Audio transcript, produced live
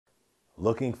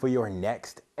Looking for your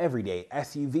next everyday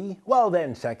SUV? Well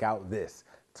then check out this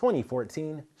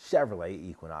 2014 Chevrolet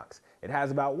Equinox. It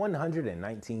has about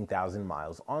 119,000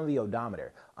 miles on the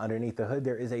odometer. Underneath the hood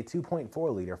there is a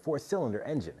 2.4-liter four-cylinder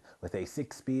engine with a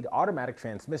 6-speed automatic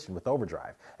transmission with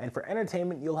overdrive. And for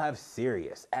entertainment you'll have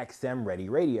Sirius XM-ready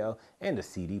radio and a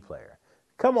CD player.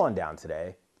 Come on down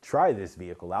today. Try this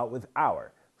vehicle out with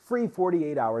our free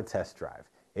 48-hour test drive.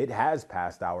 It has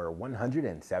passed our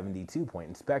 172-point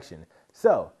inspection,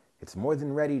 so it's more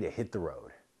than ready to hit the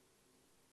road.